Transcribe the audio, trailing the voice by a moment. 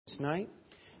night.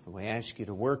 And we ask you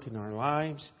to work in our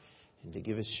lives and to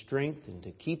give us strength and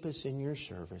to keep us in your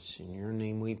service. In your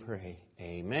name we pray.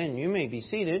 Amen. You may be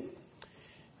seated.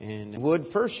 And would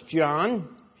 1 John.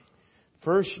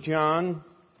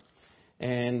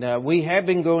 And we have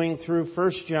been going through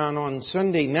 1 John on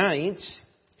Sunday nights.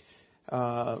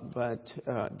 But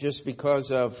just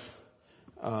because of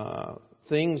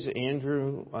things,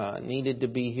 Andrew needed to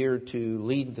be here to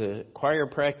lead the choir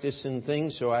practice and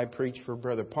things. So I preached for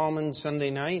Brother Paulman Sunday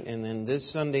night. And then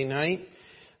this Sunday night,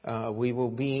 we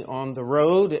will be on the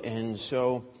road. And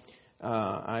so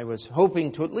I was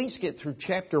hoping to at least get through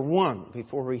chapter 1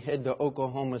 before we head to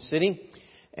Oklahoma City.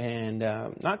 And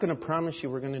not going to promise you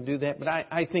we're going to do that, but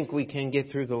I think we can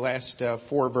get through the last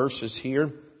 4 verses here.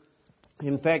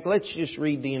 In fact, let's just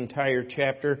read the entire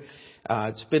chapter.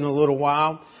 It's been a little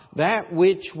while. That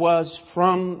which was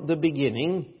from the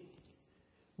beginning,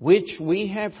 which we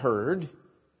have heard,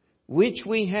 which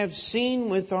we have seen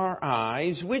with our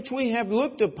eyes, which we have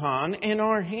looked upon, and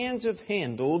our hands have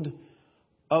handled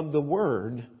of the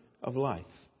word of life.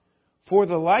 For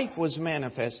the life was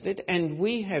manifested, and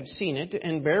we have seen it,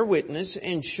 and bear witness,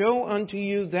 and show unto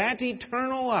you that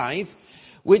eternal life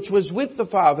which was with the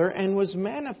Father, and was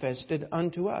manifested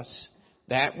unto us.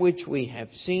 That which we have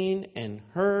seen and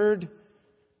heard,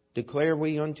 declare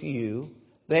we unto you,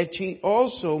 that ye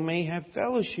also may have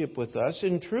fellowship with us.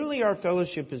 And truly our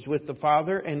fellowship is with the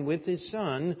Father and with His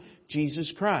Son,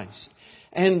 Jesus Christ.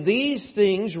 And these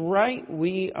things write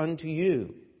we unto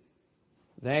you,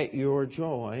 that your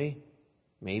joy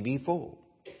may be full.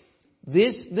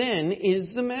 This then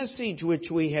is the message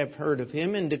which we have heard of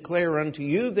Him, and declare unto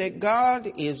you, that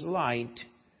God is light,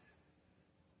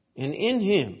 and in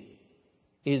Him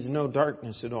is no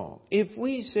darkness at all. If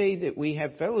we say that we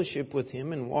have fellowship with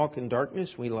Him and walk in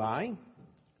darkness, we lie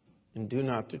and do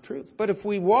not the truth. But if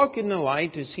we walk in the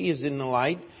light as He is in the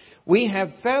light, we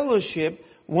have fellowship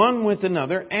one with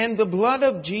another, and the blood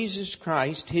of Jesus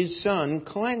Christ, His Son,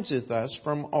 cleanseth us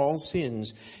from all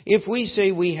sins. If we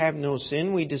say we have no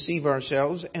sin, we deceive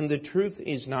ourselves, and the truth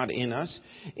is not in us.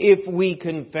 If we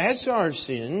confess our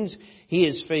sins, He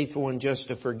is faithful and just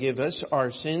to forgive us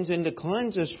our sins and to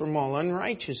cleanse us from all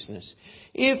unrighteousness.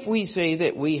 If we say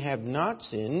that we have not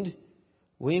sinned,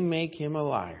 we make Him a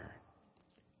liar,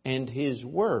 and His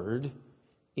word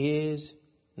is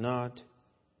not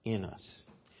in us.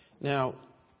 Now,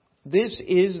 this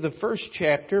is the first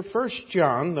chapter. 1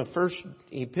 John, the first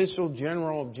epistle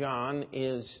general of John,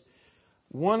 is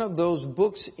one of those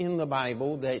books in the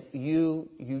Bible that you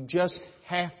just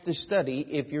have to study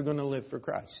if you're going to live for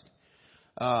Christ.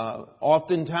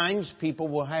 Oftentimes people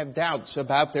will have doubts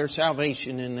about their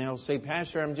salvation, and they'll say,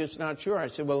 Pastor, I'm just not sure. I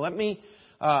said, well, let me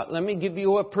give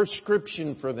you a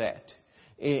prescription for that.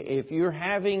 If you're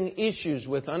having issues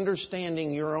with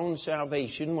understanding your own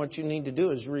salvation, what you need to do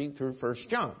is read through 1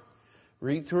 John.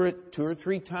 Read through it 2 or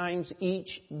 3 times each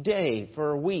day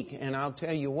for a week. And I'll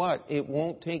tell you what, it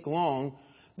won't take long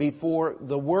before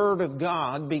the Word of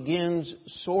God begins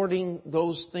sorting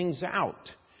those things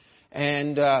out.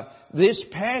 And this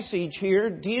passage here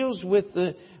deals with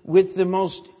the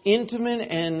most intimate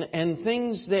and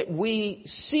things that we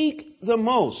seek the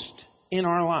most in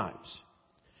our lives.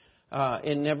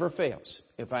 It never fails.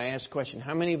 If I ask a question,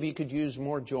 how many of you could use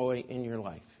more joy in your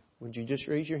life? Would you just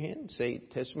raise your hand and say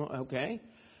testimony? Okay.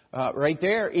 Right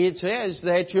there, it says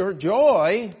that your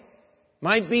joy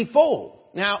might be full.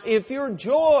 Now, if your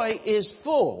joy is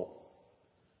full,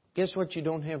 guess what you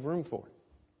don't have room for?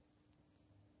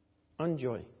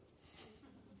 Unjoy.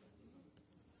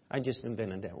 I just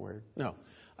invented that word. No.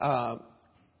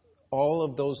 All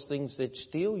of those things that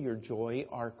steal your joy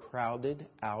are crowded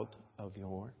out of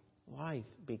your life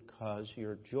because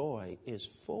your joy is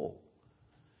full.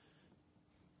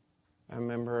 I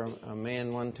remember a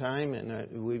man one time,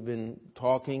 and we've been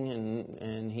talking,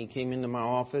 and he came into my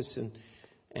office,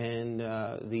 and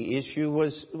the issue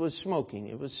was smoking.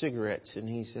 It was cigarettes, and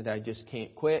he said, I just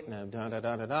can't quit, and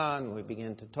and we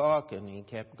began to talk, and he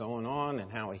kept going on,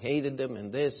 and how he hated them, and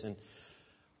this, and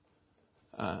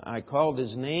I called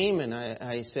his name, and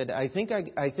I said, I think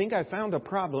I found a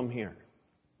problem here.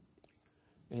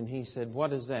 And he said,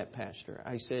 what is that, Pastor?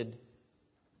 I said,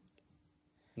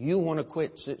 you want to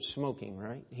quit smoking,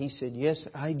 right? He said, yes,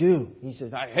 I do. He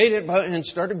said, I hate it, and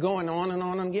started going on and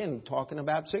on again, talking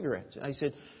about cigarettes. I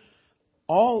said,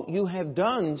 all you have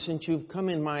done since you've come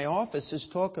in my office is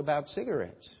talk about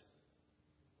cigarettes.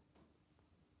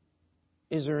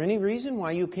 Is there any reason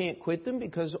why you can't quit them?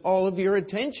 Because all of your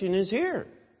attention is here.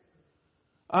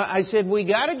 I said, we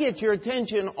got to get your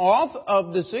attention off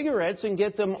of the cigarettes and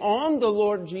get them on the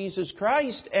Lord Jesus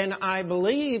Christ. And I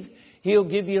believe He'll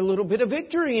give you a little bit of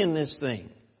victory in this thing.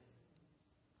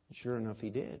 Sure enough, he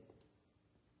did.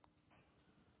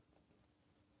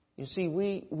 You see,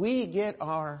 we get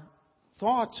our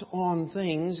thoughts on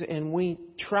things and we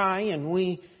try and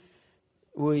we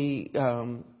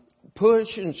push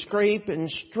and scrape and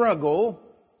struggle.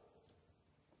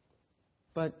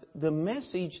 But the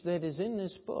message that is in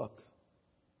this book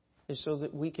is so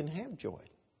that we can have joy.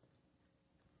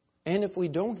 And if we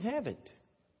don't have it,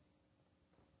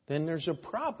 then there's a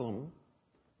problem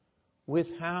with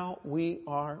how we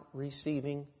are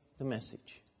receiving the message.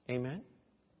 Amen?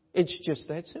 It's just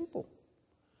that simple.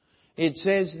 It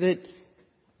says that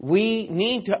we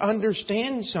need to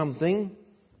understand something,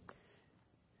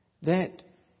 that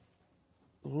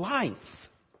life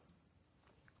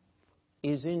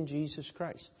is in Jesus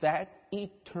Christ. That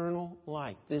eternal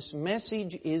life. This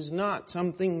message is not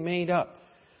something made up.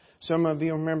 Some of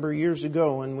you remember years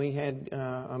ago when we had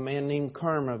a man named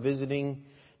Karma visiting.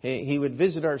 He would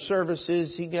visit our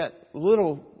services. He got a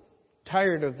little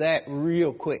tired of that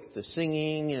real quick, the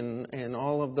singing and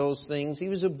all of those things. He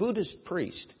was a Buddhist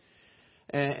priest.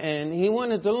 And he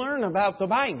wanted to learn about the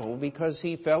Bible because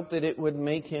he felt that it would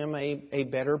make him a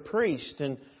better priest.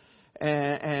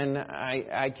 And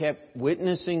I kept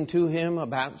witnessing to him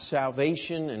about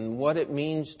salvation and what it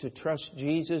means to trust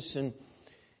Jesus.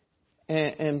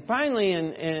 And finally,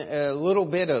 in a little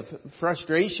bit of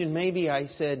frustration, maybe I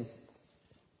said,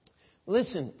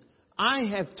 listen, I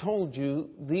have told you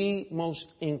the most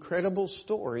incredible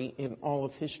story in all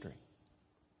of history.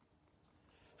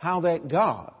 How that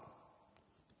God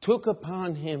took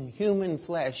upon Him human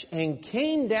flesh and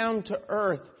came down to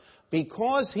earth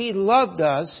because He loved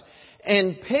us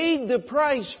and paid the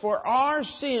price for our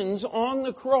sins on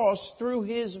the cross through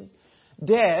His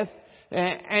death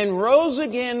and rose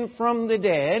again from the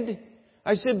dead.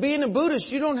 I said, being a Buddhist,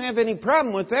 you don't have any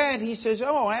problem with that. He says,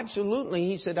 oh, absolutely.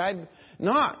 He said, I've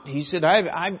not. He said,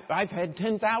 I've had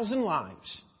 10,000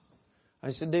 lives.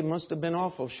 I said, they must have been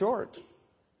awful short.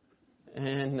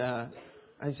 And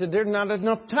I said, there's not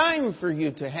enough time for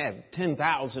you to have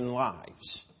 10,000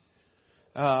 lives.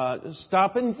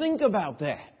 Stop and think about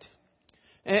that.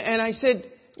 And I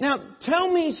said, now tell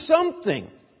me something.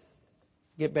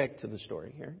 Get back to the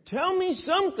story here. Tell me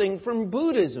something from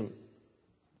Buddhism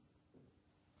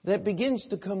that begins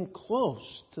to come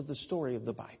close to the story of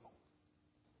the Bible.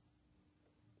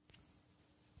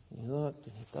 He looked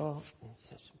and he thought.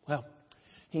 And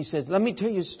he says, let me tell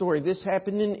you a story. This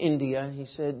happened in India. He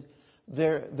said,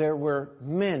 there were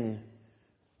men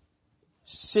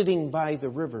sitting by the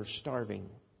river starving.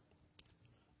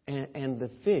 And the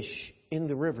fish in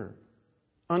the river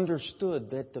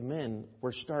understood that the men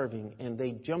were starving, and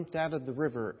they jumped out of the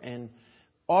river and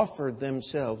offered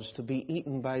themselves to be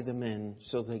eaten by the men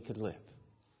so they could live.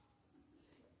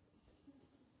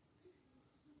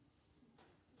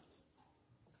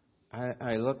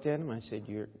 I looked at him. I said,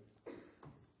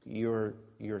 "You're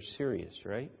serious,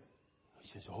 right?" He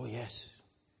says, "Oh yes."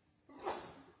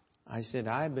 I said,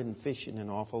 "I've been fishing an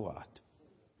awful lot.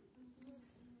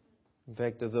 In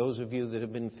fact, those of you that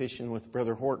have been fishing with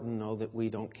Brother Horton know that we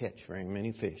don't catch very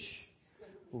many fish.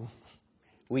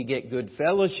 We get good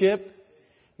fellowship,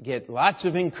 get lots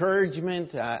of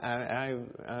encouragement. I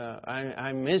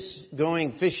miss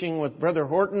going fishing with Brother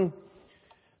Horton,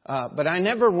 but I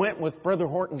never went with Brother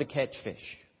Horton to catch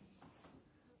fish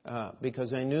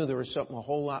because I knew there was something a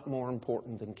whole lot more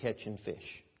important than catching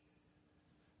fish.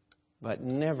 But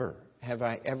never have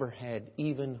I ever had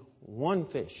even one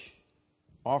fish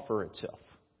offer itself.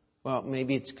 Well,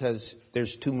 maybe it's because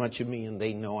there's too much of me and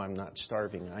they know I'm not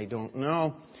starving. I don't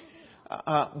know.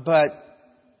 But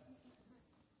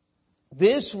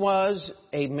this was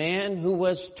a man who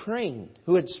was trained,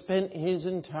 who had spent his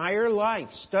entire life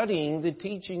studying the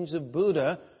teachings of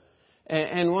Buddha.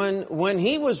 And when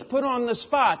he was put on the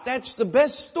spot, that's the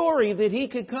best story that he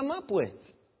could come up with.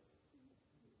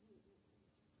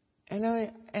 And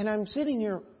I'm sitting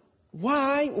here,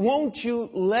 why won't you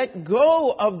let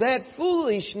go of that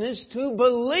foolishness to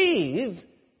believe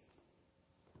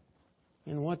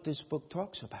in what this book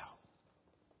talks about?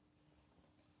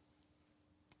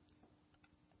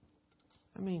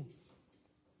 I mean,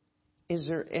 is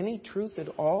there any truth at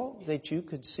all that you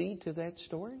could see to that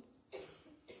story?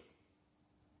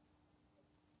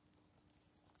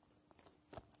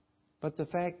 But the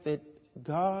fact that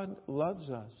God loves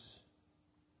us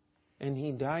and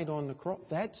He died on the cross,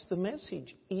 that's the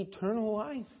message. Eternal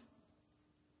life.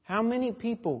 How many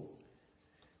people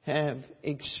have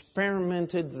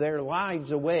experimented their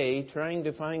lives away trying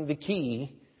to find the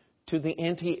key to the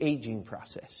anti-aging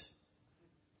process?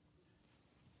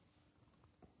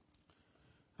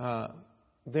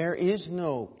 There is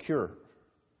no cure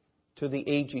to the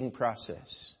aging process.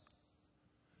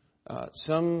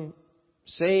 Some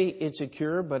say it's a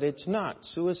cure, but it's not.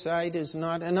 Suicide is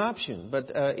not an option.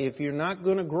 But if you're not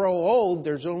going to grow old,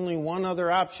 there's only one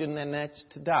other option, and that's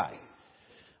to die.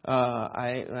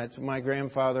 That's what my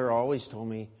grandfather always told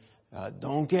me.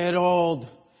 Don't get old.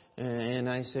 And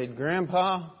I said,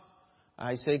 Grandpa,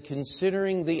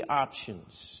 considering the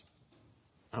options,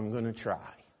 I'm going to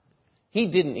try. He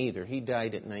didn't either. He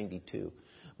died at 92.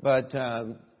 But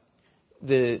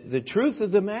the truth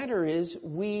of the matter is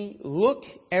we look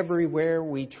everywhere,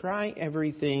 we try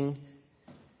everything,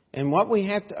 and what we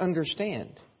have to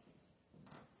understand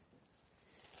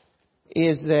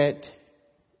is that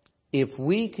if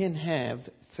we can have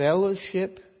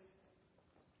fellowship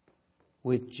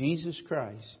with Jesus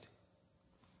Christ,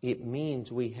 it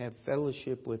means we have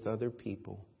fellowship with other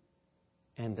people.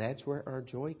 And that's where our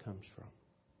joy comes from.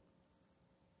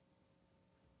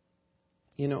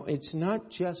 You know, it's not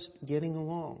just getting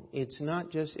along. It's not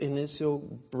just, and this will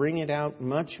bring it out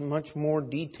much, much more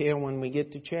detail when we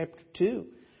get to chapter 2.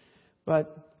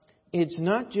 But it's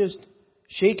not just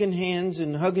shaking hands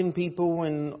and hugging people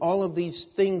and all of these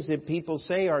things that people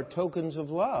say are tokens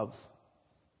of love.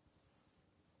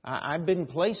 I've been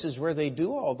places where they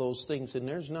do all those things and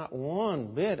there's not one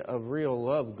bit of real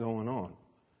love going on.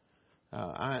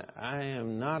 I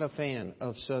am not a fan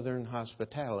of Southern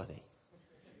hospitality.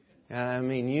 I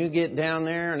mean, you get down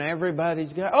there and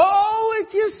everybody's got, oh,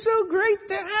 it's just so great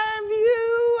to have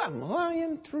you. I'm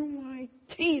lying through my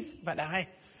teeth, but I'm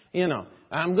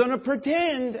going to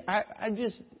pretend. I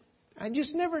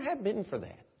just never have been for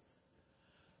that.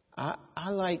 I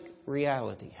like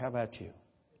reality. How about you?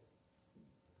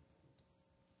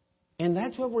 And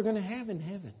that's what we're going to have in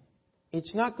heaven.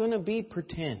 It's not going to be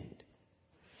pretend.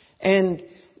 And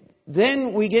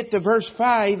then we get to verse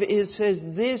 5. It says,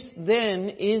 this then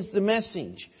is the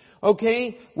message.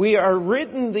 Okay? We are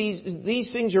written,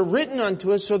 these things are written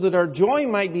unto us so that our joy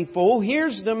might be full.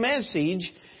 Here's the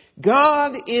message.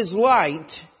 God is light,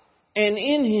 and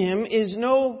in Him is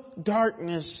no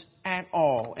darkness at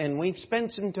all. And we've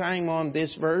spent some time on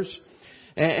this verse,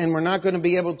 and we're not going to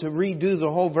be able to redo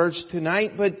the whole verse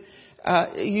tonight, but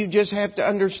you just have to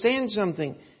understand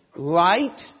something.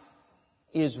 Light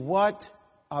is what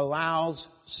allows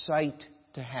sight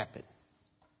to happen.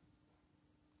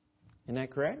 Isn't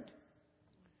that correct?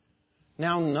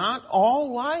 Now, not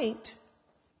all light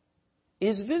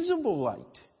is visible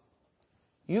light.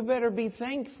 You better be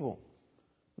thankful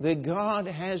that God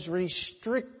has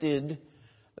restricted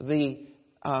the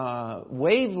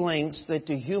wavelengths that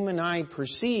the human eye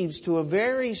perceives to a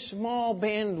very small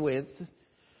bandwidth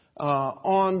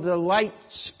on the light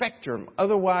spectrum.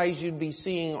 Otherwise, you'd be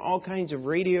seeing all kinds of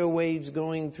radio waves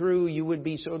going through. You would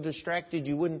be so distracted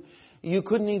you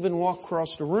couldn't even walk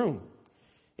across the room.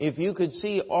 If you could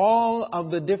see all of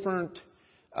the different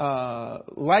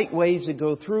light waves that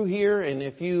go through here, and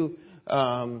if you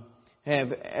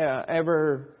have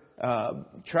ever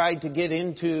tried to get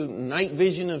into night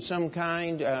vision of some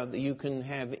kind, you can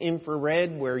have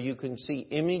infrared where you can see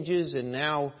images, and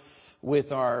now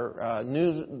with our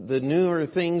the newer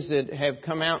things that have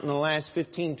come out in the last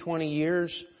 15, 20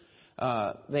 years,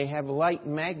 they have light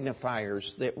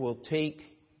magnifiers that will take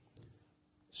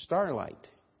starlight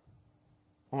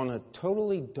on a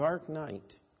totally dark night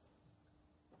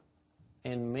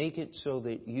and make it so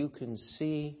that you can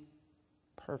see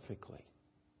perfectly.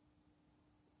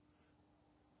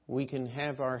 We can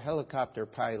have our helicopter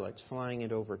pilots flying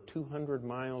at over 200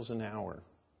 miles an hour,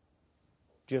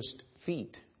 just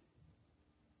feet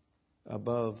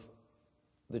above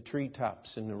the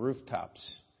treetops and the rooftops.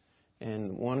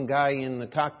 And one guy in the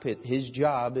cockpit, his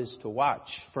job is to watch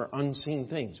for unseen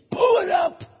things. Pull it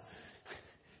up!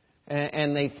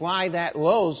 And they fly that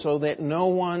low so that no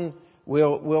one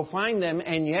will find them,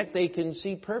 and yet they can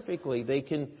see perfectly. They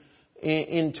can,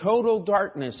 in total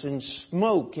darkness and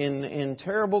smoke and in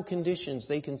terrible conditions,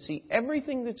 they can see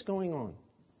everything that's going on.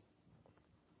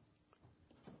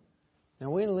 Now,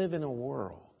 we live in a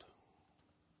world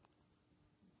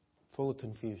full of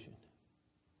confusion.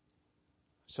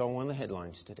 So one of the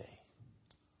headlines today.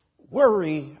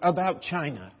 Worry about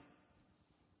China,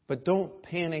 but don't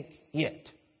panic yet.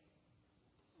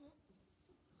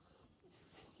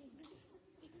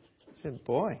 I said,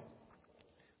 boy,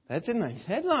 that's a nice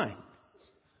headline.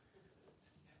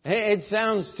 It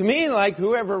sounds to me like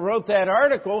whoever wrote that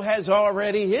article has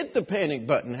already hit the panic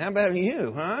button. How about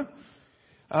you, huh?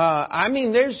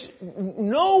 There's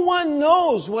no one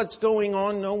knows what's going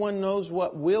on. No one knows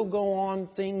what will go on.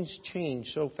 Things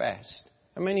change so fast.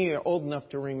 How many of you are old enough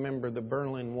to remember the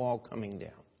Berlin Wall coming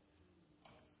down?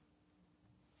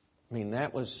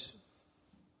 That was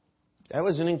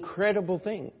an incredible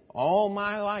thing. all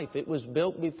my life. It was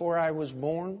built before I was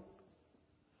born.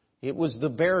 It was the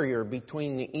barrier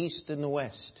between the East and the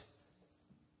West.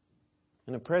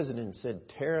 And the president said,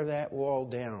 tear that wall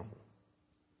down.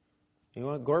 You know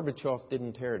what? Gorbachev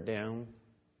didn't tear it down,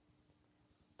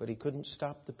 but he couldn't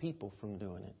stop the people from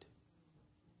doing it.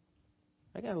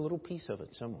 I got a little piece of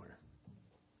it somewhere.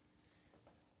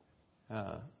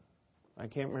 I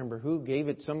can't remember who gave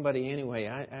it. Somebody anyway.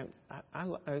 I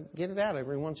get it out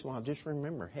every once in a while. Just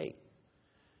remember, hey,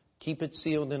 keep it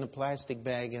sealed in a plastic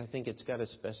bag. I think it's got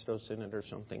asbestos in it or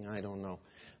something. I don't know.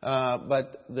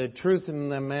 But the truth of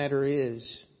the matter is,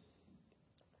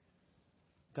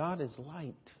 God is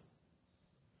light.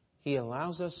 He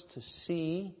allows us to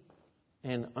see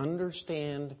and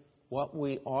understand what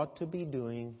we ought to be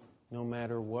doing no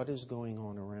matter what is going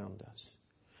on around us.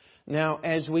 Now,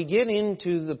 as we get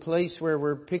into the place where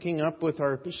we're picking up with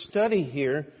our study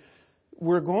here,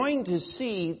 we're going to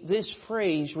see this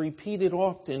phrase repeated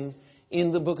often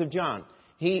in the book of John.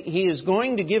 He is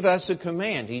going to give us a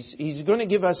command. He's going to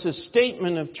give us a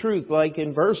statement of truth, like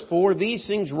in verse 4, these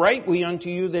things write we unto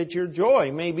you that your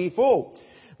joy may be full.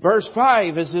 Verse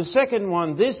 5 is the second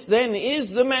one. This then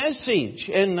is the message.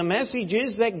 And the message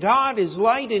is that God is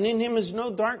light and in Him is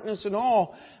no darkness at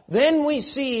all. Then we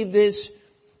see this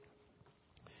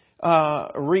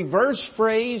reverse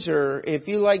phrase, or if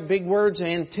you like big words,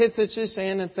 antithesis,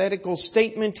 antithetical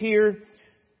statement here.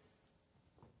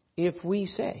 If we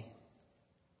say.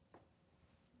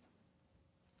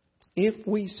 If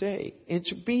we say.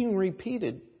 It's being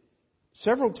repeated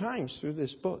several times through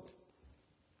this book.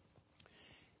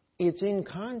 It's in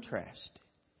contrast.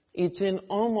 It's in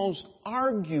almost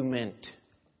argument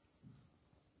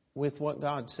with what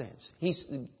God says.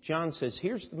 John says,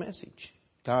 here's the message.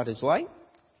 God is light,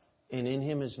 and in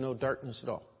Him is no darkness at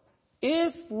all.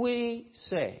 If we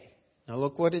say, now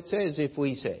look what it says, if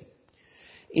we say.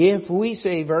 If we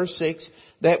say, verse 6,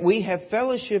 that we have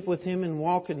fellowship with Him and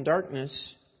walk in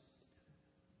darkness,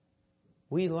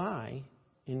 we lie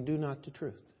and do not the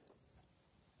truth.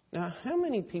 Now, how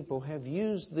many people have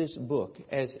used this book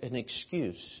as an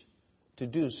excuse to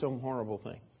do some horrible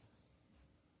thing?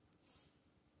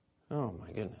 Oh my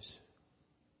goodness.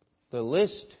 The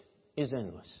list is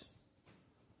endless.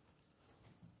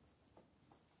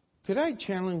 Could I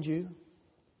challenge you?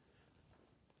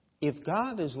 If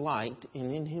God is light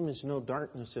and in Him is no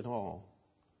darkness at all,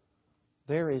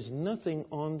 there is nothing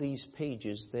on these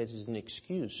pages that is an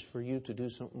excuse for you to do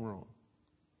something wrong.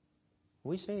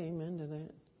 We say amen to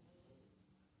that.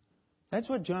 That's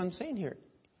what John's saying here.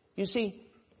 You see,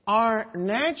 our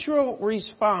natural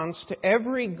response to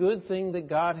every good thing that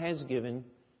God has given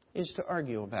is to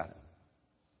argue about it.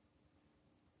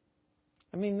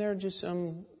 I mean, there are just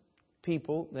some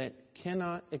people that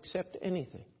cannot accept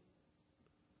anything.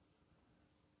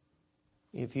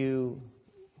 If you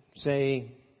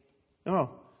say, oh,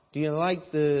 do you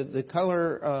like the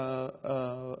color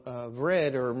of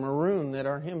red or maroon that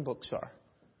our hymn books are?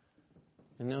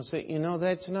 And they'll say,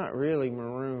 that's not really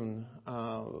maroon.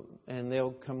 And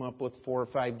they'll come up with 4 or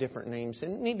 5 different names.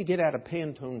 And you need to get out a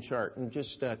Pantone chart and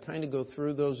just kind of go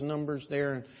through those numbers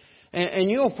there. And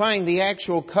you'll find the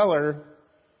actual color.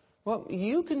 Well,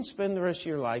 you can spend the rest of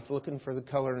your life looking for the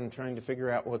color and trying to figure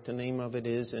out what the name of it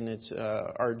is. And it's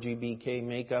RGBK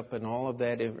makeup and all of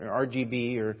that.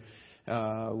 RGB or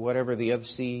whatever the other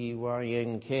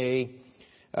CYNK.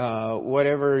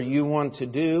 Whatever you want to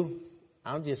do.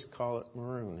 I'll just call it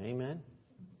maroon. Amen?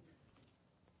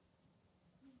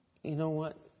 You know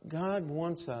what? God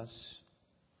wants us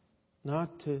not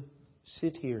to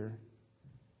sit here.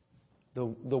 The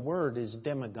word is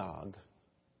demagogue.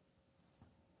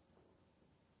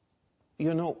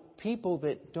 People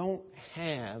that don't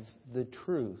have the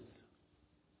truth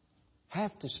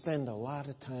have to spend a lot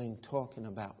of time talking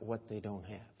about what they don't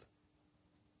have.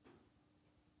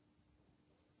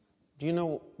 Do you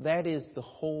know that is the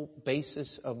whole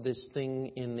basis of this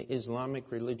thing in the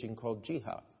Islamic religion called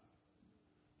jihad?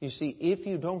 You see, if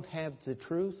you don't have the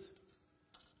truth,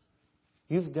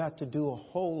 you've got to do a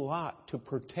whole lot to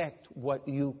protect what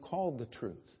you call the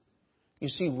truth. You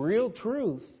see, real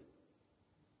truth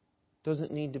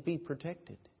doesn't need to be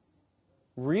protected.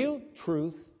 Real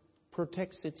truth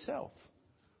protects itself.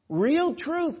 Real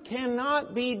truth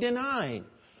cannot be denied.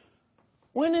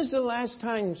 When is the last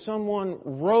time someone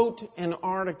wrote an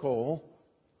article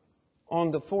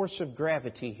on the force of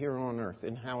gravity here on earth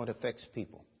and how it affects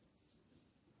people?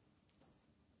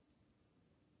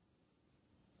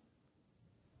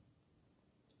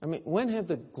 I mean, when have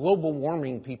the global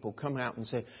warming people come out and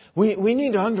say, we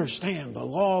need to understand the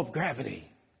law of gravity?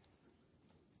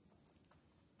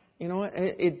 You know what?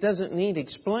 It doesn't need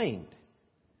explained.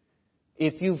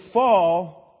 if you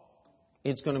fall,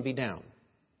 it's going to be down.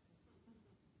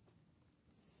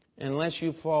 Unless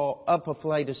you fall up a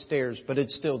flight of stairs, but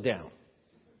it's still down.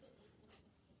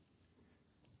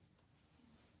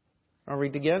 Are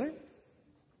we together?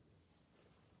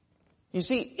 You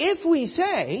see, if we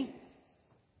say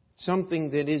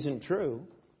something that isn't true,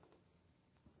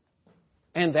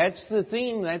 and that's the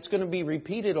theme that's going to be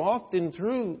repeated often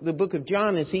through the book of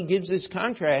John as he gives this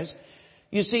contrast.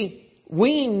 You see,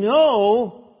 we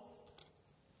know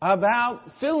about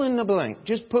fill in the blank.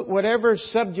 Just put whatever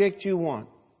subject you want.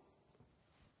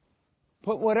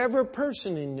 Put whatever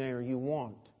person in there you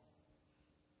want.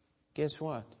 Guess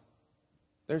what?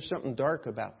 There's something dark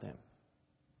about them.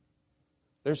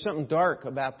 There's something dark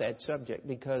about that subject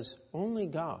because only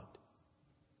God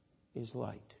is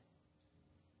light.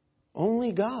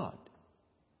 Only God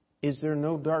is there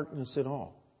no darkness at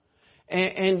all.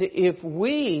 And if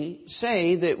we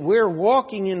say that we're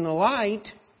walking in the light,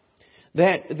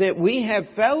 that we have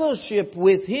fellowship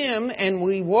with Him and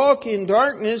we walk in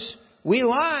darkness, we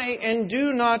lie and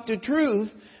do not the truth.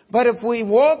 But if we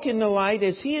walk in the light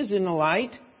as He is in the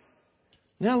light,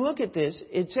 now look at this.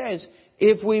 It says,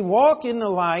 if we walk in the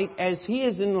light as He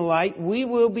is in the light, we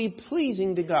will be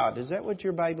pleasing to God. Is that what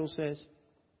your Bible says?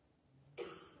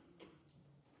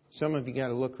 Some of you got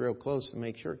to look real close to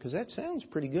make sure, because that sounds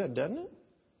pretty good, doesn't it?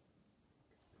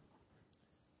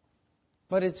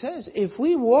 But it says, if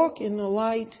we walk in the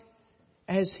light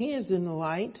as He is in the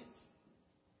light,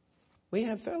 we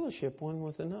have fellowship one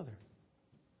with another.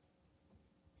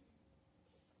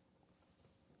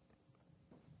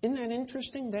 Isn't that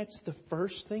interesting? That's the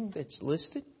first thing that's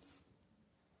listed.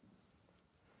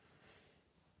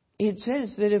 It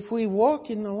says that if we walk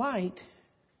in the light,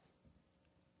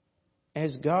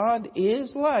 as God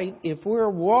is light, if we're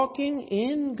walking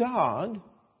in God,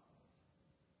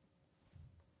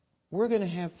 we're going to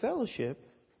have fellowship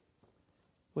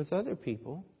with other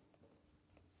people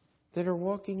that are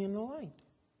walking in the light.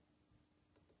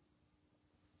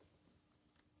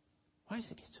 Why does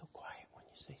it get so quiet when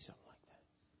you say something like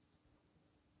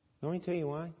that? Let me tell you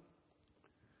why.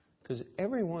 Because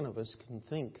every one of us can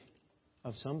think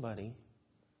of somebody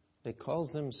that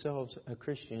calls themselves a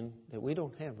Christian that we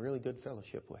don't have really good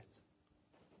fellowship with.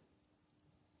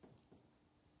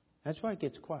 That's why it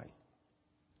gets quiet.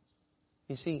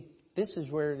 You see, this is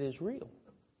where it is real.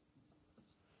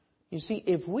 You see,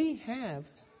 if we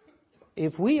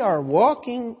are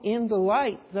walking in the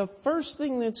light, the first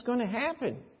thing that's going to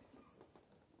happen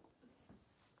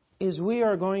is we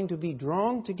are going to be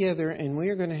drawn together and we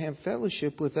are going to have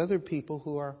fellowship with other people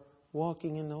who are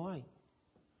walking in the light.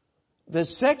 The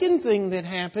second thing that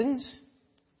happens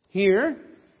here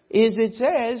is it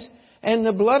says, and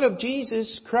the blood of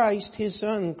Jesus Christ, His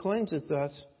Son, cleanseth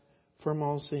us from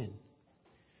all sin.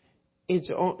 It's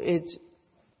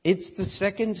the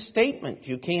second statement.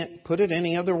 You can't put it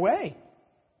any other way.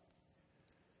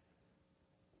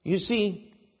 You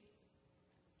see,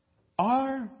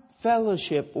 our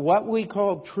fellowship, what we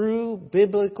call true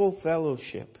biblical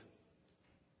fellowship,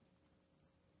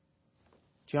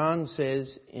 John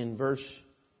says in verse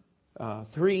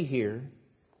 3 here,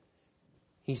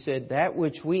 he said, that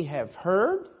which we have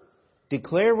heard,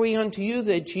 declare we unto you,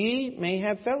 that ye may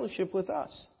have fellowship with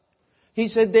us. He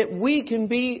said that we can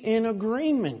be in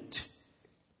agreement.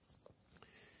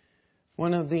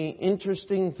 One of the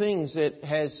interesting things that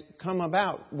has come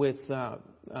about with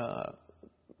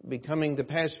becoming the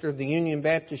pastor of the Union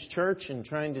Baptist Church and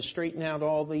trying to straighten out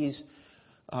all these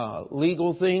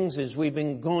legal things as we've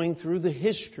been going through the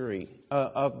history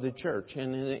of the church.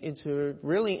 And it's a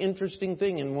really interesting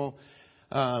thing. And we'll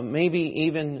maybe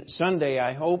even Sunday,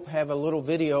 I hope, have a little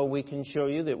video we can show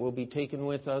you that will be taken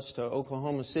with us to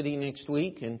Oklahoma City next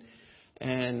week.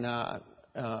 And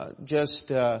just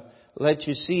let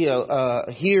you see,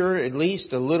 hear at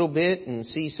least a little bit and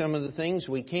see some of the things.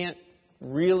 We can't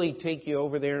really take you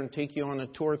over there and take you on a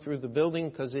tour through the building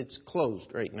because it's closed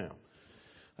right now.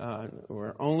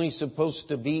 We're only supposed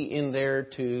to be in there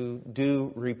to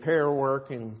do repair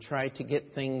work and try to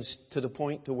get things to the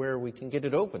point to where we can get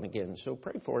it open again. So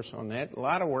pray for us on that. A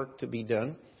lot of work to be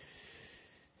done.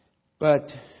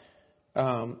 But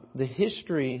the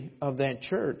history of that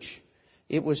church,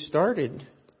 it was started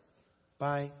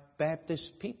by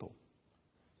Baptist people.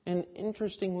 And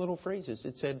interesting little phrases.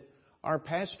 It said, our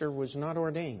pastor was not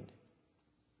ordained.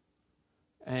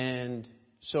 And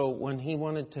so when he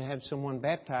wanted to have someone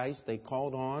baptized, they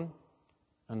called on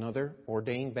another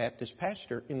ordained Baptist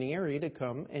pastor in the area to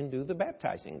come and do the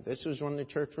baptizing. This was when the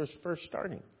church was first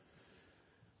starting.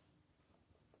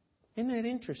 Isn't that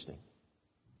interesting?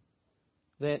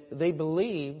 That they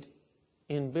believed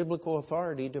in biblical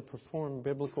authority to perform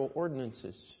biblical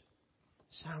ordinances.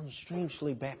 Sounds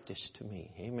strangely Baptist to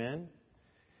me. Amen?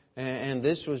 And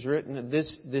this was written,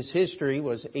 this history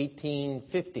was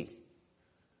 1850.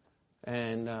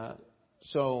 And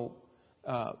so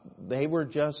they were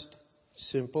just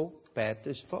simple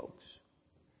Baptist folks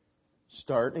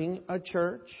starting a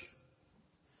church.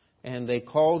 And they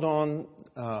called on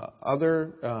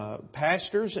other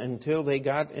pastors until they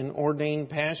got an ordained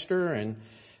pastor, and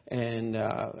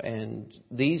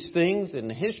these things. And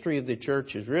the history of the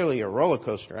church is really a roller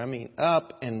coaster. I mean,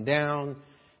 up and down.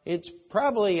 It's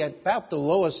probably at about the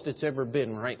lowest it's ever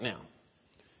been right now.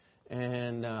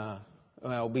 And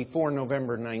before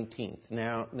November 19th.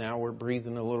 Now we're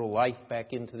breathing a little life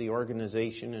back into the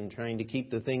organization and trying to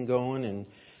keep the thing going,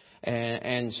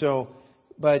 and so,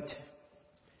 but.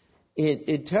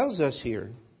 It tells us here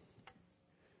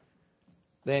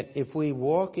that if we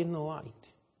walk in the light,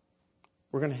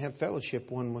 we're going to have fellowship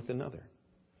one with another.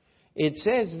 It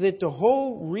says that the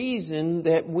whole reason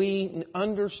that we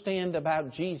understand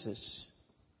about Jesus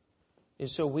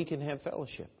is so we can have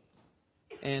fellowship.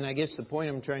 And I guess the point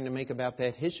I'm trying to make about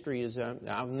that history is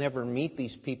I'll never meet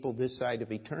these people this side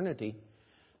of eternity.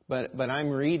 But I'm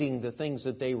reading the things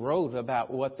that they wrote about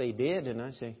what they did, and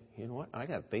I say, you know what? I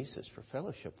got a basis for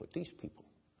fellowship with these people.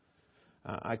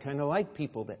 I kind of like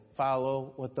people that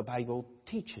follow what the Bible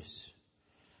teaches.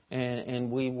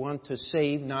 And we want to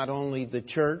save not only the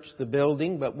church, the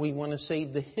building, but we want to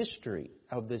save the history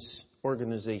of this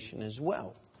organization as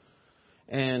well.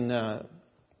 And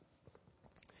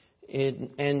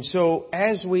so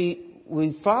as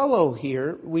we follow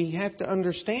here, we have to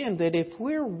understand that if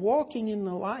we're walking in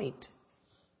the light,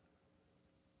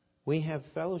 we have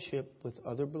fellowship with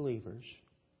other believers.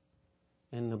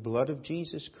 And the blood of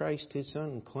Jesus Christ, His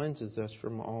Son, cleanses us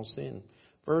from all sin.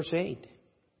 Verse 8.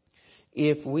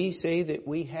 If we say that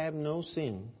we have no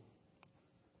sin,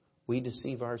 we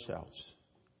deceive ourselves,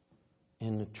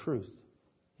 and the truth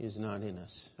is not in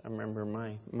us. I remember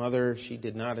my mother, she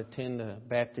did not attend a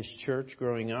Baptist church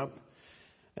growing up.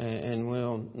 And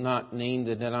we'll not name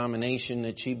the denomination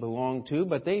that she belonged to,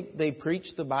 but they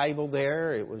preached the Bible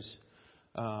there. It was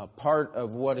part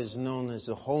of what is known as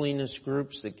the holiness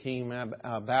groups that came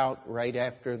about right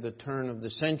after the turn of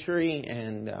the century.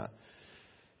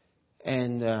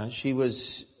 And she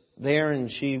was there, and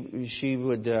she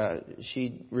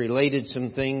related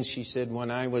some things. She said, when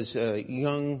I was a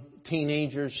young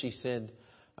teenager, she said,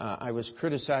 I was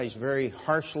criticized very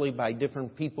harshly by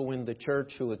different people in the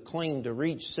church who had claimed to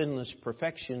reach sinless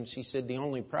perfection. She said the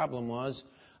only problem was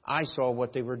I saw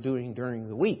what they were doing during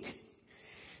the week.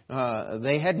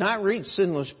 They had not reached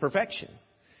sinless perfection.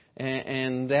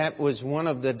 And that was one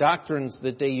of the doctrines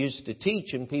that they used to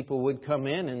teach. And people would come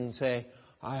in and say,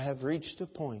 I have reached a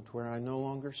point where I no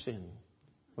longer sin.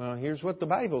 Well, here's what the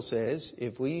Bible says.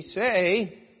 If we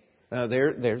say,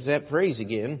 there's that phrase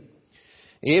again.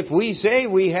 If we say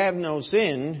we have no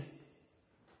sin,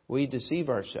 we deceive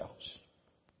ourselves,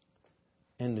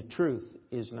 and the truth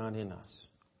is not in us.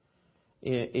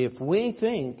 If we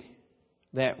think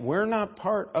that we're not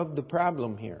part of the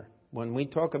problem here, when we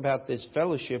talk about this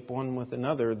fellowship one with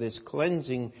another, this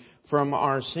cleansing from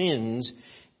our sins,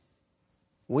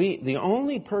 the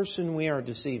only person we are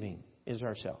deceiving is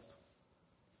ourselves.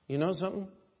 You know something?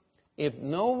 If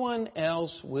no one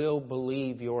else will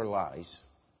believe your lies,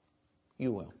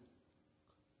 you will.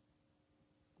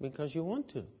 Because you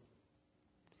want to.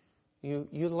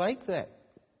 You like that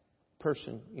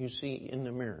person you see in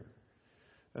the mirror.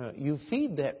 You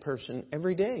feed that person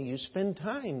every day. You spend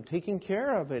time taking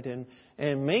care of it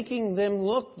and making them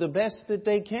look the best that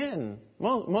they can.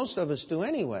 Most of us do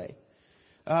anyway.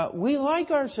 We like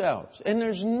ourselves. And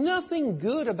there's nothing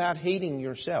good about hating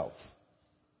yourself.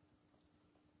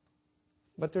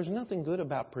 But there's nothing good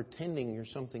about pretending you're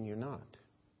something you're not.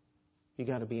 You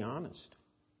got to be honest.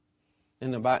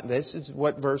 And this is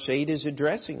what verse 8 is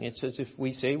addressing. It says if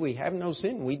we say we have no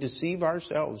sin, we deceive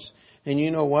ourselves. And you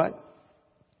know what?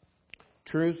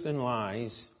 Truth and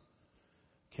lies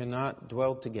cannot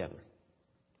dwell together.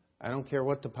 I don't care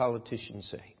what the politicians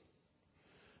say.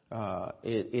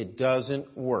 It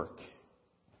doesn't work.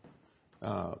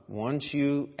 Once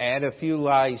you add a few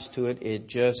lies to it, it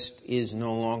just is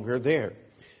no longer there.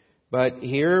 But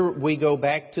here we go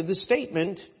back to the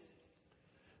statement.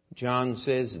 John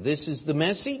says, this is the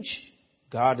message.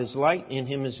 God is light, in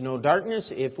Him is no darkness.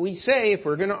 If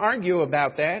we're going to argue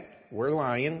about that, we're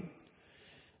lying.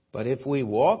 But if we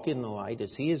walk in the light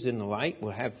as He is in the light,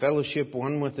 we'll have fellowship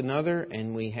one with another,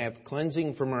 and we have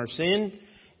cleansing from our sin.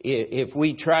 If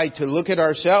we try to look at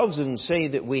ourselves and say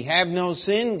that we have no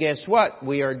sin, guess what?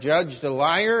 We are judged a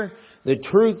liar. The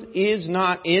truth is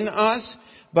not in us,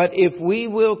 but if we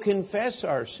will confess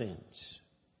our sins,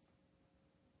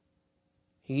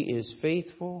 He is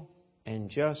faithful and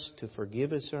just to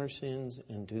forgive us our sins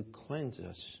and to cleanse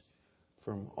us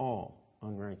from all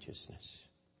unrighteousness.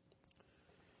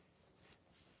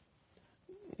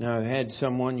 Now, I had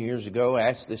someone years ago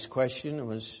ask this question. It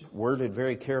was worded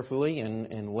very carefully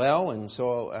and well, and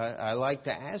so I like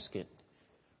to ask it.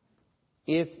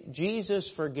 If Jesus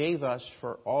forgave us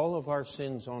for all of our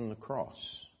sins on the cross,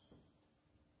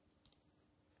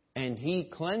 and He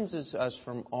cleanses us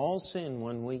from all sin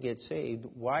when we get saved,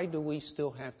 why do we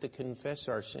still have to confess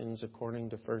our sins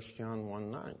according to 1 John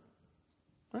 1:9?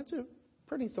 That's a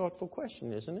pretty thoughtful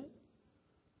question, isn't it?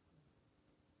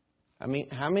 I mean,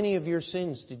 how many of your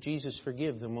sins did Jesus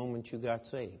forgive the moment you got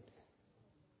saved?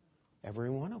 Every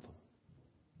one of them.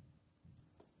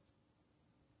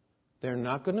 They're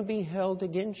not going to be held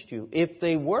against you. If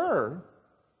they were,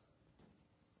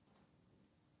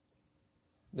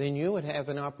 then you would have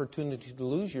an opportunity to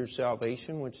lose your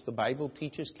salvation, which the Bible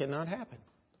teaches cannot happen.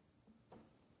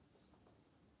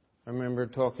 I remember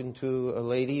talking to a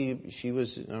lady. She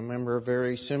was a member of a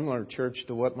very similar church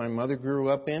to what my mother grew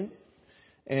up in.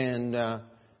 And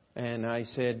I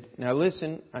said, now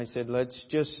listen, I said, let's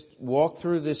just walk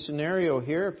through this scenario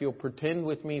here. If you'll pretend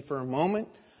with me for a moment.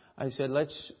 I said,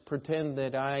 let's pretend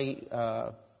that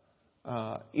I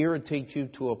irritate you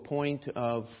to a point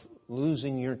of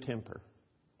losing your temper.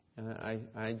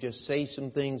 I just say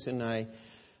some things and I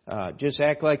just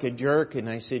act like a jerk. And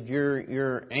I said,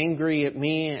 you're angry at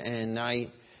me and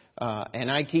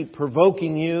I keep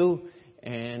provoking you.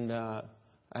 And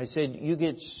I said, you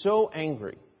get so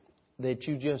angry that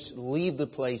you just leave the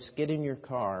place, get in your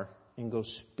car, and go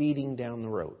speeding down the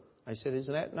road. I said, is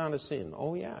that not a sin?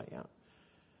 Oh, yeah.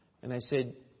 And I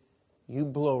said, you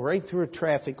blow right through a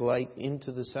traffic light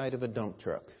into the side of a dump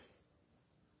truck.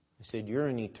 I said, you're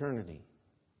in eternity.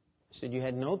 I said, you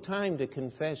had no time to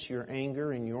confess your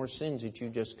anger and your sins that you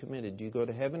just committed. Do you go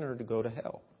to heaven or to go to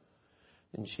hell?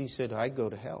 And she said, I go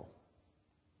to hell.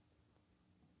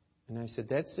 And I said,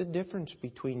 that's the difference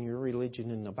between your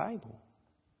religion and the Bible.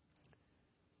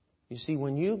 You see,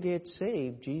 when you get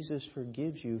saved, Jesus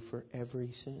forgives you for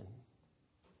every sin.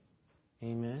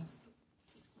 Amen?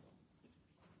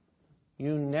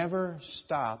 You never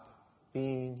stop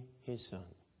being His son.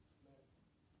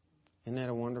 Isn't that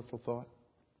a wonderful thought?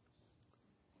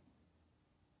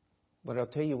 But I'll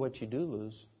tell you what you do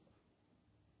lose.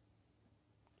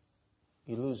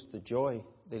 You lose the joy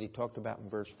that He talked about in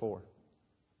verse 4.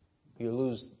 You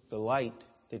lose the light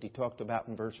that He talked about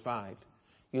in verse 5.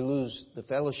 You lose the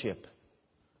fellowship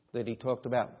that He talked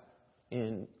about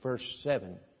in verse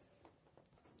 7.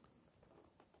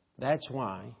 That's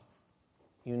why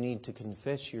you need to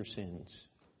confess your sins.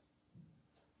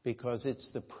 Because it's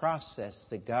the process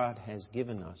that God has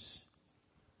given us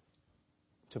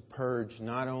to purge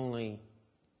not only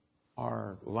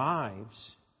our lives,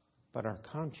 but our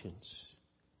conscience.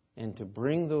 And to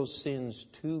bring those sins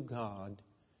to God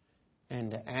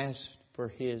and to ask for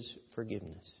His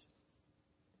forgiveness.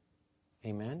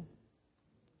 Amen?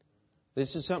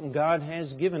 This is something God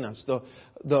has given us.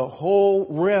 The whole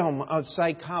realm of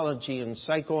psychology and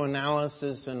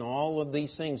psychoanalysis and all of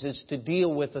these things is to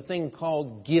deal with a thing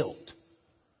called guilt.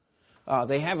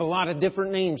 They have a lot of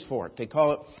different names for it. They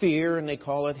call it fear, and they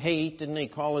call it hate, and they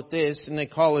call it this, and they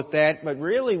call it that. But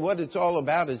really what it's all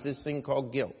about is this thing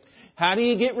called guilt. How do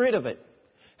you get rid of it?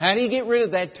 How do you get rid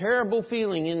of that terrible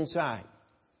feeling inside?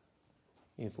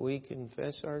 If we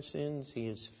confess our sins, He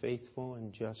is faithful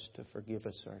and just to forgive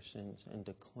us our sins and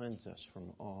to cleanse us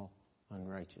from all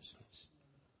unrighteousness.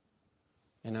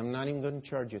 And I'm not even going to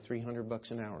charge you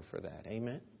 $300 an hour for that.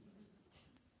 Amen?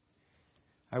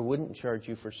 I wouldn't charge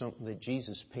you for something that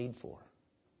Jesus paid for.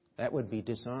 That would be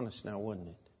dishonest now, wouldn't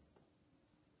it?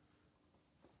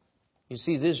 You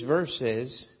see, this verse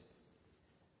says,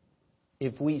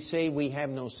 if we say we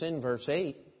have no sin, verse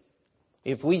 8,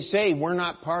 if we say we're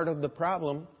not part of the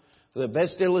problem, the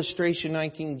best illustration I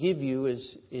can give you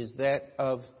is that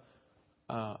of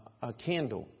a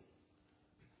candle.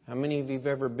 How many of you have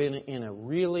ever been in a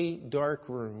really dark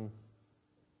room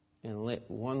and lit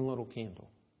one little candle?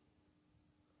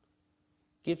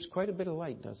 Gives quite a bit of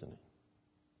light, doesn't it?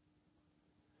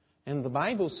 And the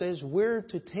Bible says we're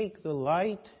to take the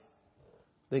light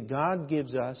that God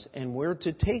gives us, and we're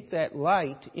to take that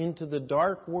light into the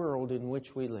dark world in which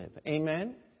we live.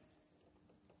 Amen?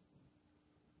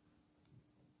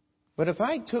 But if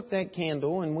I took that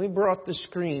candle and we brought the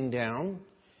screen down,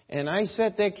 and I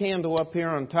set that candle up here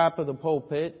on top of the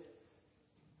pulpit,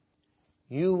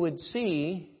 you would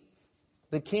see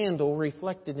the candle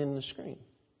reflected in the screen.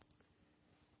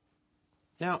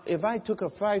 Now, if I took a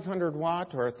 500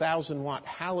 watt or 1,000 watt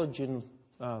halogen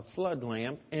flood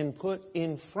lamp and put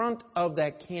in front of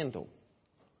that candle,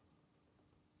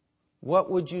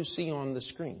 what would you see on the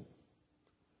screen?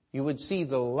 You would see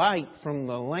the light from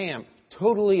the lamp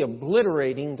totally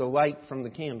obliterating the light from the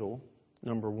candle,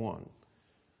 number one.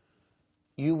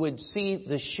 You would see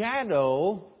the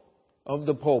shadow of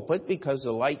the pulpit because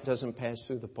the light doesn't pass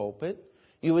through the pulpit.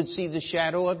 You would see the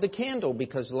shadow of the candle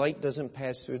because light doesn't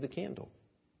pass through the candle.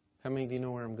 How many of you know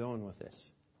where I'm going with this?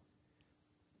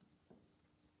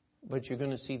 But you're going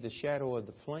to see the shadow of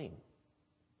the flame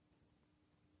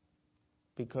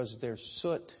because there's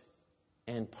soot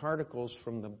and particles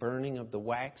from the burning of the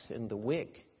wax and the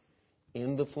wick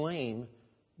in the flame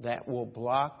that will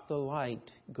block the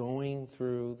light going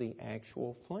through the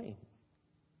actual flame.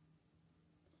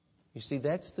 You see,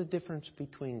 that's the difference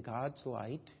between God's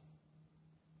light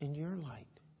and your light.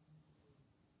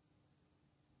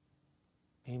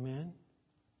 Amen?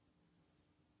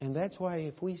 And that's why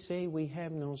if we say we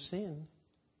have no sin,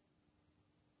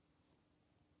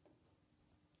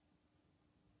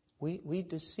 we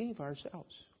deceive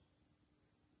ourselves.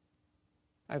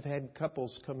 I've had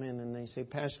couples come in and they say,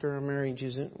 Pastor, our marriage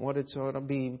isn't what it's ought to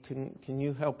be. Can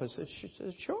you help us? I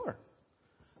said, sure.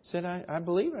 I said, I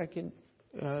believe I could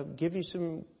give you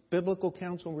some biblical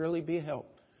counsel, really be a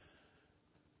help.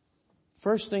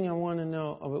 First thing I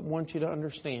want you to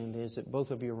understand is that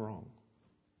both of you are wrong.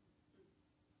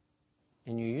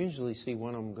 And you usually see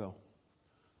one of them go,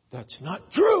 that's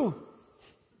not true.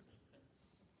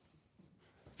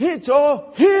 It's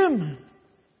all him.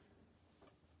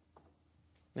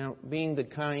 Now, being the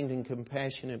kind and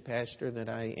compassionate pastor that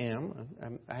I am,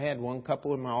 I had one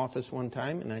couple in my office one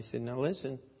time, and I said, now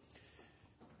listen.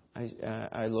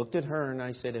 I looked at her and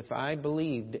I said, if I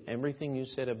believed everything you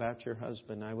said about your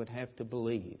husband, I would have to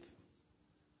believe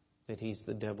that he's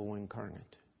the devil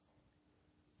incarnate.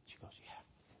 She goes, yeah.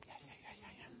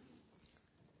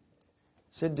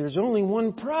 Said, there's only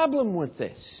one problem with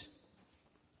this.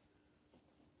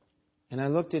 And I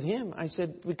looked at him. I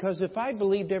said, because if I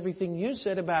believed everything you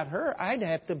said about her, I'd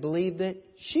have to believe that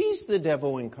she's the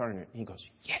devil incarnate. He goes,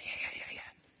 yeah.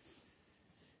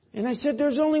 And I said,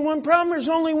 there's only one problem. There's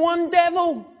only one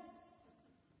devil.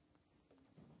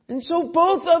 And so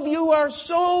both of you are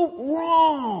so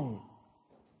wrong.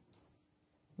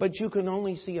 But you can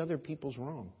only see other people's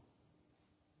wrong.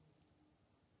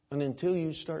 And until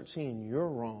you start seeing you're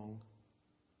wrong,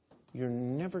 you're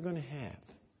never going to have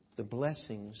the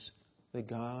blessings that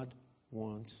God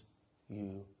wants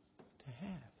you to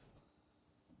have.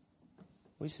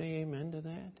 We say amen to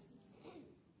that?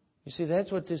 You see,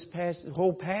 that's what this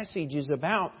whole passage is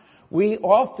about. We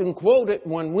often quote it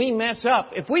when we mess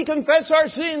up. If we confess our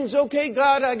sins, okay,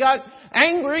 God, I got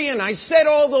angry and I said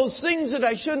all those things that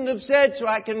I shouldn't have said, so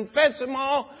I confess them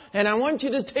all and I want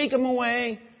you to take them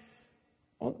away.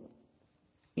 Well,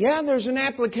 yeah, there's an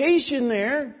application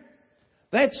there.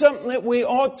 That's something that we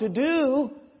ought to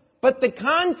do. But the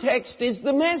context is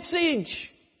the message.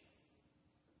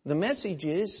 The message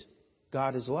is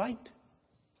God is light.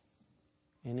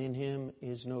 And in Him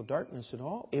is no darkness at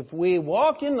all. If we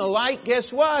walk in the light, guess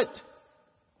what?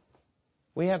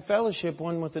 We have fellowship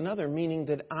one with another, meaning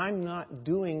that I'm not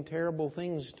doing terrible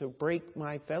things to break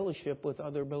my fellowship with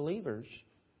other believers.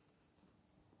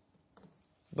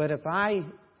 But if I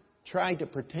try to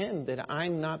pretend that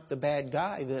I'm not the bad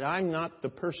guy, that I'm not the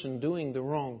person doing the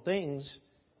wrong things,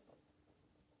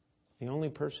 the only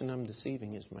person I'm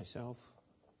deceiving is myself.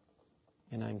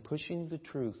 And I'm pushing the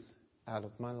truth out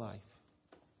of my life.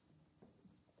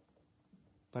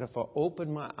 But if I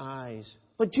open my eyes,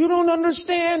 but you don't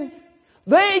understand.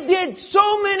 They did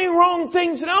so many wrong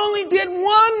things and I only did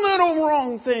one little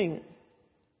wrong thing.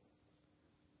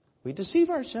 We deceive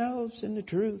ourselves and the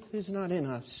truth is not in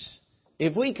us.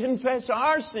 If we confess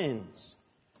our sins,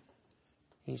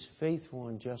 He's faithful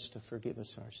and just to forgive us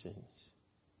our sins.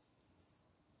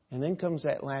 And then comes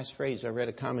that last phrase. I read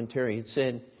a commentary. It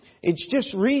said, it's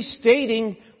just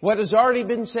restating what has already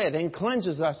been said and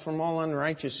cleanses us from all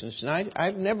unrighteousness. And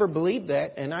I've never believed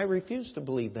that, and I refuse to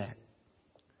believe that.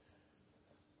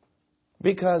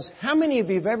 Because how many of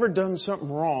you have ever done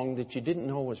something wrong that you didn't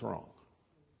know was wrong?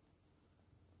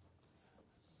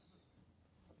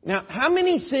 Now, how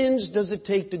many sins does it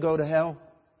take to go to hell?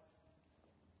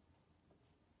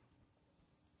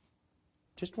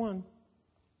 Just one.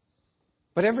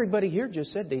 But everybody here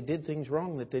just said they did things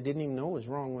wrong that they didn't even know was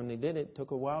wrong when they did it. It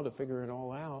took a while to figure it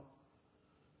all out.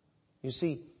 You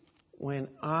see, when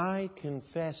I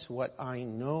confess what I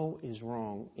know is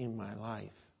wrong in my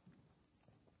life,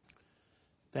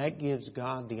 that gives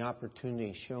God the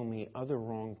opportunity to show me other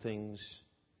wrong things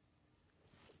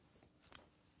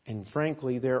And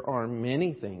frankly, there are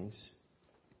many things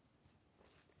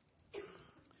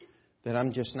that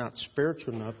I'm just not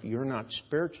spiritual enough, you're not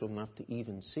spiritual enough to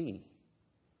even see.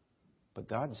 But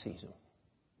God sees them.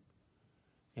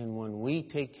 And when we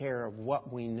take care of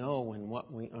what we know and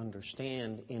what we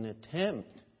understand in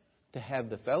attempt to have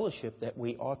the fellowship that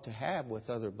we ought to have with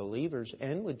other believers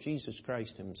and with Jesus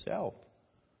Christ Himself,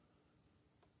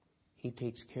 He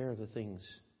takes care of the things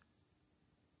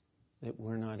that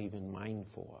we're not even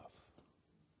mindful of.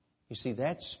 You see,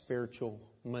 that's spiritual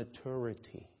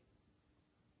maturity.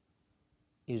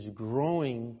 Is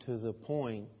growing to the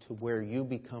point to where you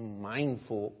become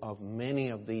mindful of many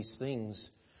of these things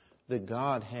that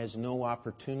God has no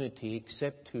opportunity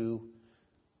except to.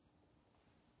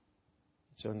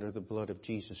 It's under the blood of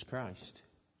Jesus Christ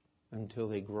until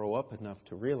they grow up enough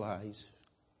to realize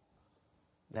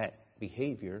that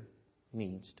behavior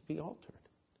needs to be altered.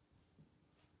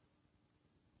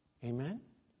 Amen?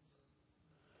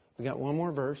 We got one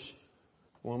more verse,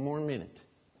 one more minute.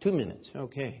 2 minutes,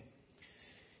 okay.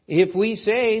 If we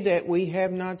say that we have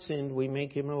not sinned, we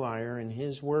make Him a liar, and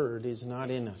His word is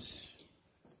not in us.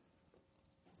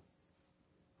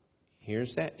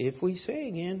 Here's that. If we say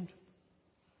again,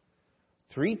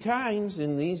 3 times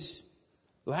in these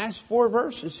last 4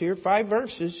 verses here, 5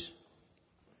 verses.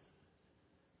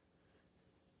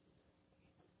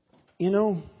 You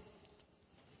know,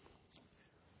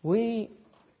 we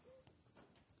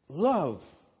love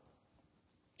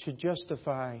to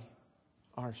justify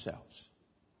ourselves.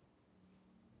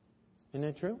 Isn't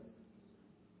that true?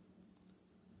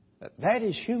 That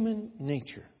is human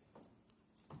nature.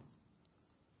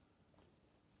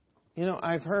 You know,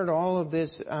 I've heard all of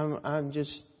this. I'm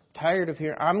just tired of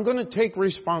hearing, I'm going to take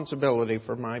responsibility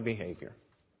for my behavior.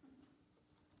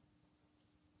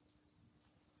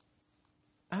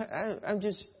 I'm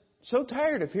just so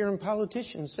tired of hearing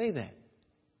politicians say that.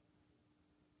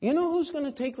 You know who's going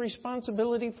to take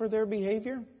responsibility for their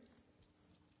behavior?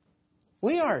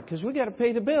 We are, because we got to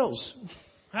pay the bills.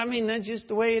 I mean, that's just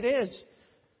the way it is.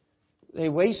 They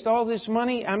waste all this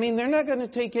money. I mean, they're not going to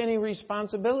take any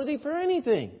responsibility for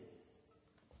anything.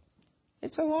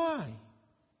 It's a lie.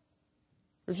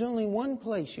 There's only one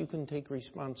place you can take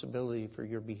responsibility for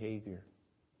your behavior.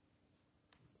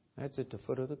 That's at the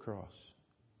foot of the cross.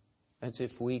 That's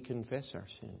if we confess our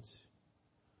sins.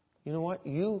 You know what?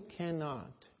 You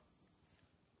cannot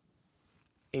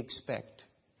expect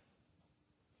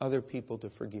other people to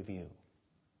forgive you.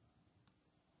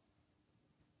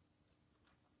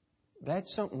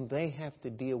 That's something they have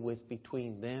to deal with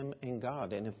between them and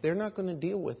God. And if they're not going to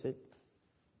deal with it,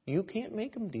 you can't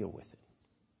make them deal with it.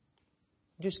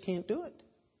 You just can't do it.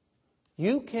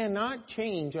 You cannot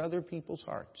change other people's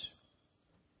hearts.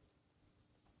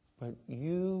 But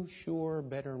you sure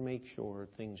better make sure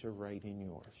things are right in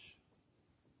yours.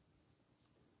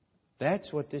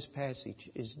 That's what this passage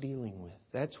is dealing with.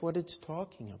 That's what it's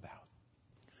talking about.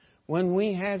 When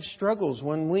we have struggles,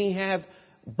 when we have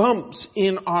bumps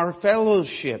in our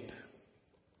fellowship,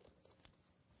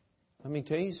 let me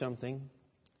tell you something.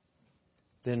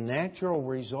 The natural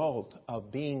result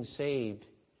of being saved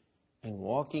and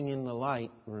walking in the light,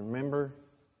 remember,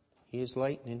 He is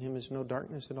light and in Him is no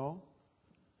darkness at all.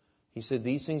 He said,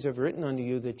 these things I've written unto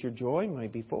you that your joy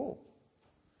might be full.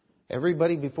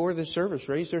 Everybody before this service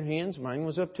raised their hands. Mine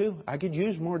was up too. I could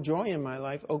use more joy in my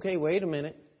life. Okay, wait a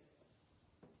minute.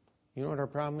 You know what our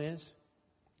problem is?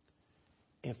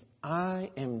 If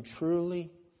I am truly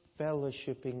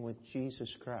fellowshipping with Jesus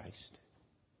Christ,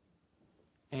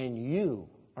 and you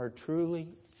are truly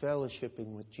fellowshipping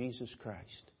with Jesus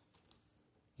Christ,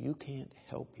 you can't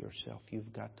help yourself.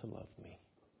 You've got to love me.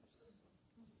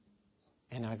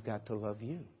 And I've got to love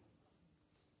you.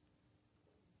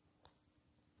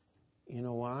 You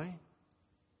know why?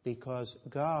 Because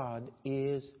God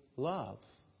is love.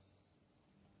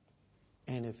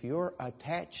 And if you're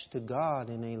attached to God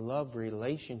in a love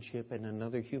relationship and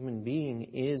another human being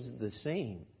is the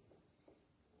same,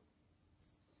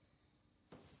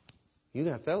 you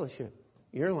got fellowship.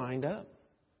 You're lined up.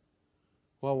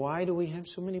 Well, why do we have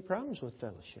so many problems with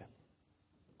fellowship?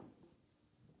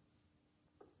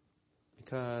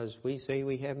 Because we say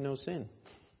we have no sin.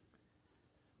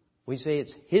 We say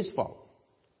it's His fault.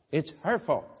 It's her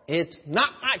fault. It's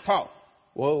not my fault.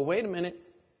 Well, wait a minute.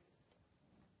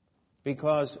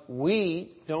 Because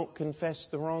we don't confess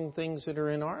the wrong things that are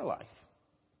in our life.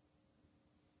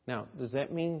 Now, does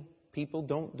that mean people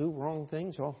don't do wrong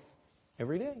things? Oh,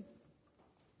 every day.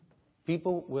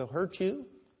 People will hurt you.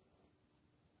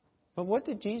 But what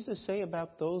did Jesus say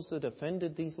about those that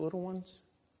offended these little ones?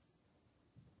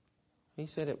 He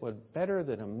said it was better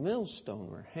that a millstone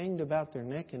were hanged about their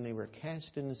neck and they were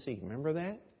cast in the sea. Remember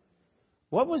that?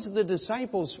 What was the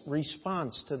disciples'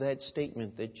 response to that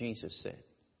statement that Jesus said?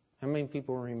 How many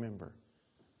people remember?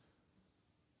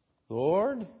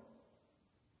 Lord,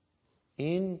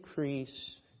 increase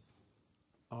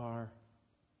our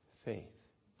faith.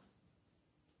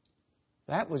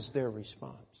 That was their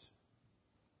response.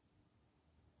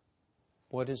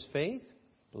 What is faith?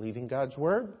 Believing God's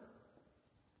Word.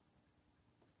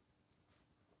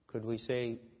 Could we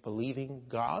say believing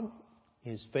God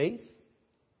is faith?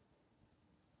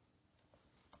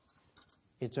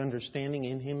 It's understanding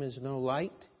in Him is no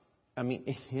light. In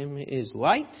Him is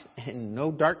light and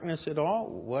no darkness at all.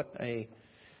 What a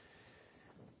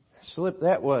slip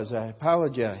that was. I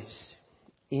apologize.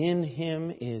 In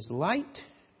Him is light.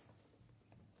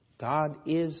 God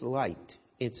is light.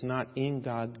 It's not in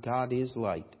God. God is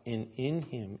light. And in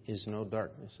Him is no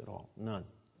darkness at all. None.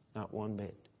 Not one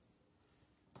bit.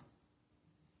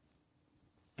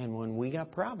 And when we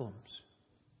got problems,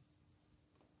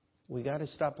 we got to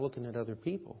stop looking at other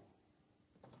people.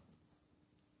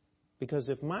 Because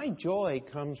if my joy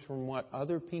comes from what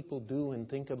other people do and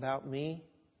think about me,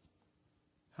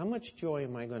 how much joy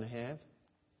am I going to have?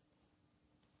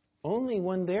 Only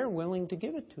when they're willing to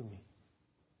give it to me.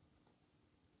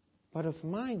 But if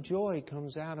my joy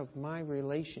comes out of my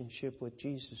relationship with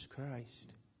Jesus Christ,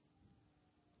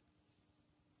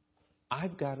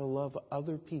 I've got to love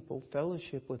other people,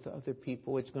 fellowship with other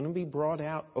people. It's going to be brought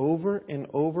out over and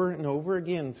over and over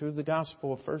again through the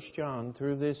Gospel of 1 John,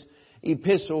 through this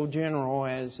epistle general,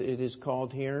 as it is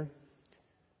called here.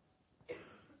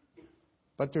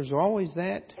 But there's always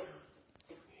that.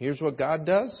 Here's what God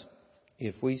does.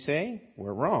 If we say,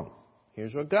 we're wrong.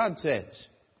 Here's what God says.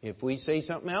 If we say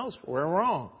something else, we're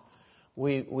wrong.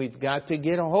 We've got to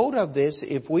get a hold of this.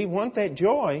 If we want that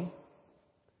joy,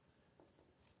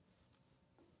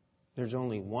 there's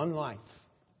only one life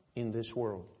in this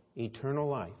world. Eternal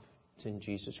life. It's in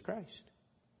Jesus Christ.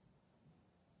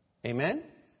 Amen?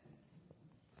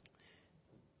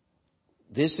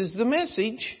 This is the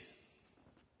message.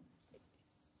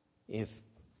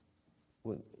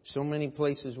 So many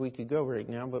places we could go right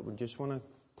now, but we just want to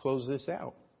close this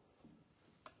out.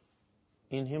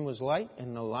 In Him was light,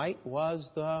 and the light was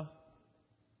the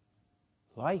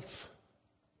life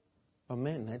of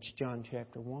men. That's John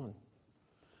chapter 1.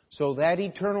 So that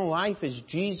eternal life is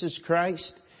Jesus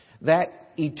Christ. That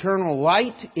eternal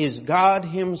light is God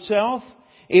Himself.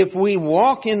 If we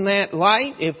walk in that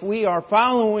light, if we are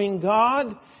following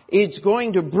God, it's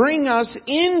going to bring us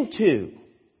into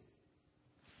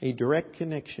a direct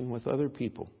connection with other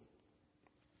people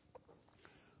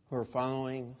who are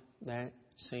following that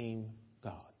same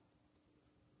God.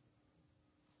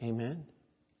 Amen?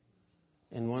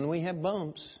 And when we have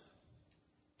bumps,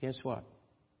 guess what?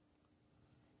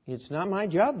 It's not my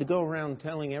job to go around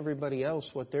telling everybody else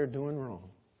what they're doing wrong.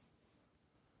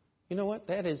 You know what?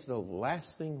 That is the last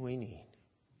thing we need.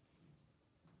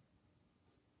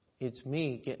 It's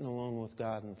me getting alone with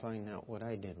God and finding out what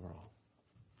I did wrong.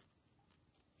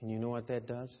 And you know what that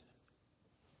does?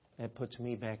 That puts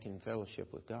me back in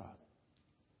fellowship with God.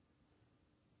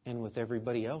 And with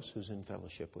everybody else who's in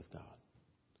fellowship with God.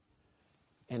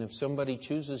 And if somebody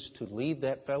chooses to leave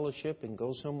that fellowship and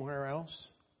go somewhere else,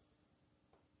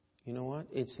 you know what?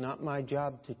 It's not my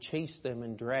job to chase them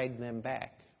and drag them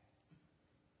back.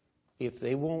 If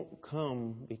they won't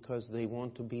come because they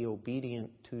want to be obedient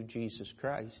to Jesus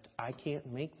Christ, I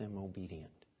can't make them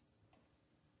obedient.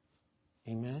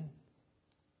 Amen?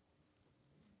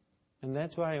 And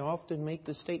that's why I often make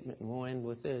the statement, and we'll end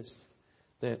with this,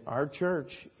 that our church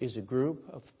is a group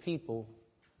of people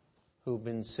who've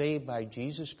been saved by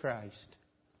Jesus Christ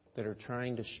that are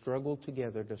trying to struggle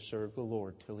together to serve the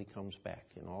Lord till He comes back.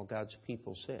 And all God's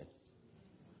people said,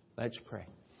 let's pray.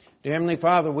 Dear Heavenly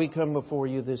Father, we come before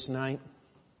You this night.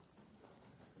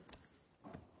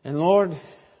 And Lord,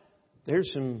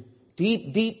 there's some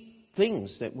deep, deep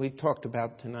things that we've talked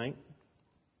about tonight.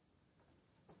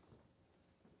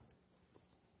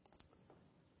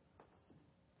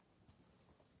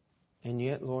 And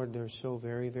yet, Lord, they're so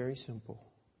very, very simple.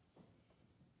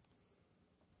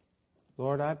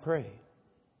 Lord, I pray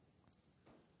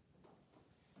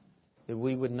that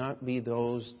we would not be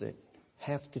those that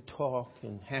have to talk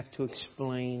and have to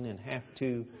explain and have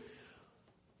to...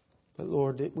 But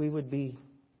Lord, that we would be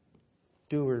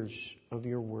doers of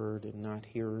Your word and not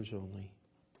hearers only.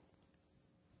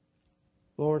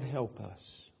 Lord, help us.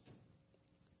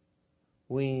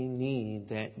 We need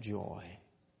that joy.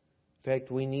 In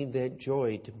fact, we need that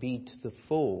joy to be to the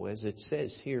full, as it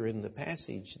says here in the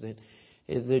passage, that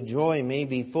the joy may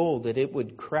be full, that it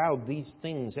would crowd these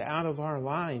things out of our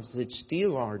lives that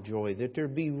steal our joy, that there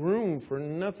be room for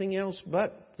nothing else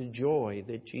but the joy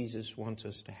that Jesus wants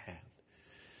us to have.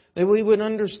 That we would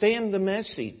understand the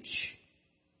message.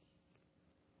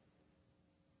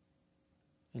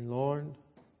 And Lord,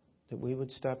 that we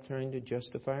would stop trying to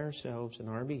justify ourselves and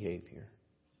our behavior.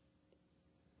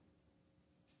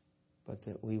 But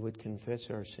that we would confess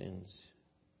our sins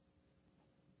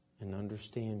and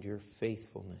understand your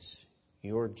faithfulness,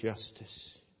 your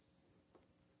justice.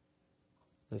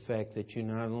 The fact that you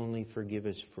not only forgive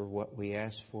us for what we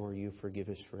ask for, you forgive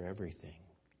us for everything.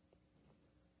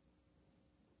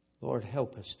 Lord,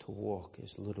 help us to walk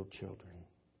as little children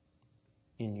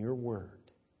in your word.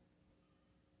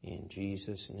 In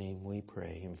Jesus' name we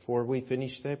pray. And before we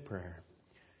finish that prayer,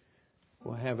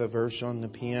 we'll have a verse on the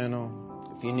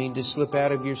piano. If you need to slip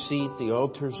out of your seat, the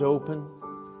altar's open.